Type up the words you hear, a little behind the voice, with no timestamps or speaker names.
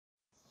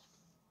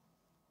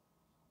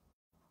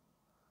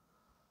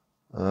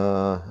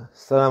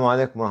Assalamu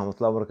alaikum wa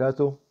rahmatullahi wa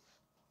barakatuh.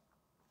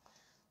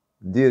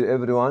 Dear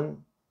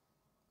everyone,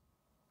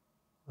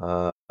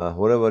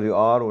 wherever you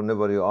are,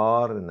 whenever you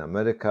are, in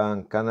America,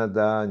 in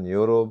Canada, in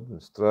Europe, in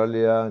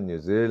Australia, New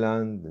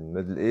Zealand, in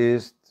Middle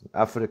East,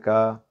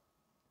 Africa,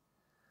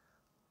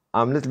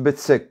 I'm a little bit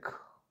sick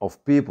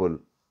of people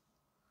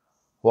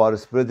who are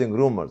spreading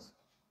rumors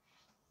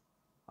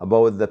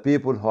about the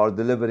people who are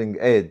delivering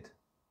aid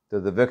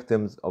to the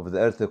victims of the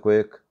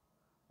earthquake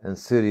in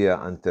Syria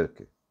and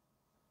Turkey.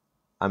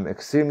 I'm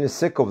extremely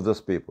sick of those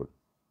people.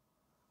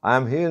 I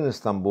am here in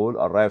Istanbul,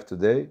 arrived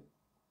today,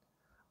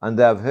 and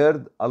I have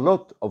heard a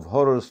lot of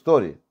horror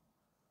stories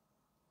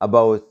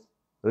about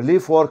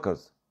relief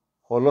workers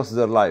who lost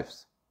their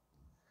lives,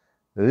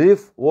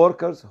 relief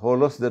workers who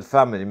lost their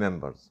family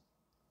members,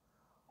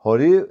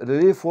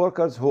 relief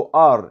workers who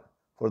are,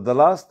 for the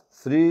last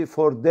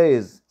 3-4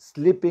 days,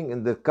 sleeping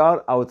in their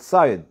car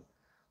outside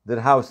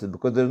their houses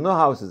because there are no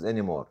houses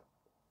anymore.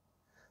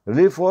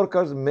 Relief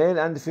workers, male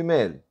and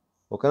female,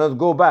 who cannot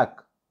go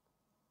back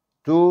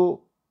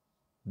to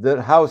their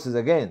houses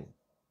again.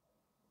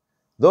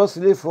 Those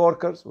relief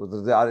workers,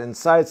 whether they are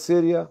inside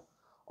Syria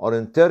or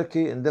in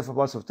Turkey, in different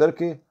parts of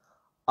Turkey,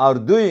 are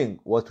doing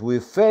what we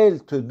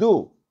failed to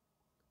do.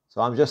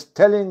 So I'm just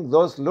telling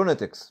those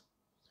lunatics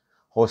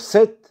who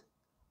sit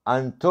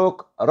and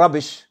talk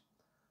rubbish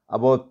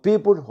about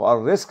people who are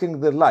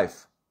risking their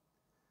life.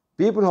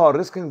 People who are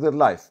risking their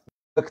life,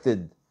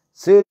 affected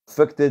Syria,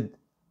 affected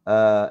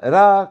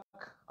Iraq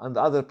and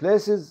other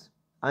places,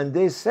 and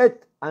they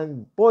sit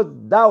and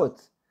put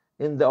doubt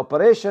in the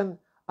operation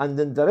and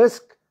in the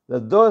risk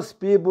that those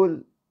people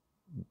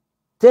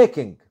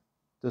taking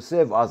to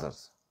save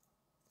others.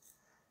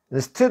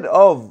 Instead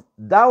of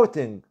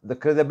doubting the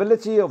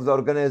credibility of the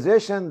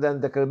organization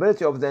and the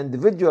credibility of the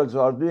individuals who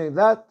are doing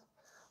that,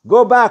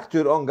 go back to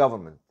your own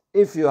government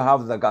if you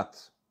have the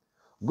guts.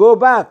 Go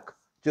back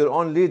to your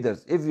own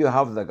leaders if you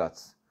have the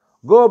guts.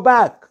 Go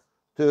back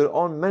to your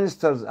own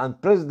ministers and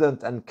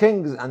presidents and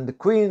kings and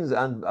queens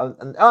and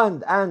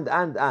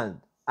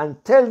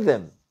tell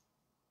them,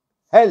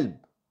 help.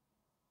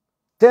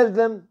 Tell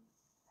them,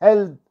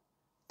 help.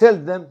 Tell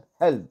them,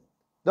 help.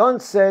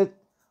 Don't sit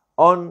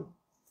on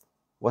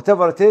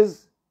whatever it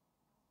is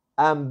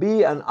and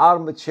be an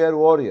armchair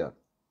warrior.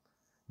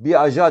 Be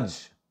a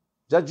judge.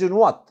 Judge in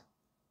what?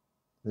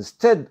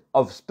 Instead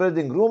of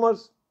spreading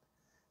rumors,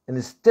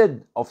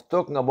 instead of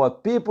talking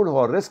about people who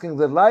are risking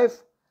their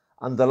life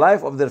and the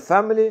life of their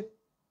family,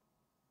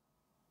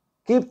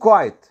 keep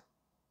quiet.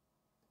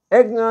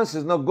 Ignorance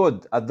is not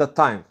good at that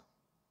time.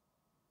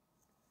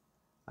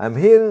 I'm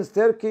here in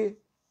Turkey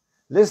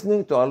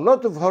listening to a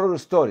lot of horror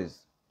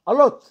stories, a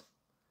lot,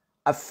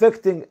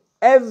 affecting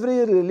every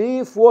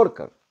relief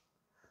worker.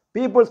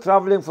 People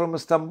traveling from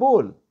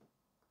Istanbul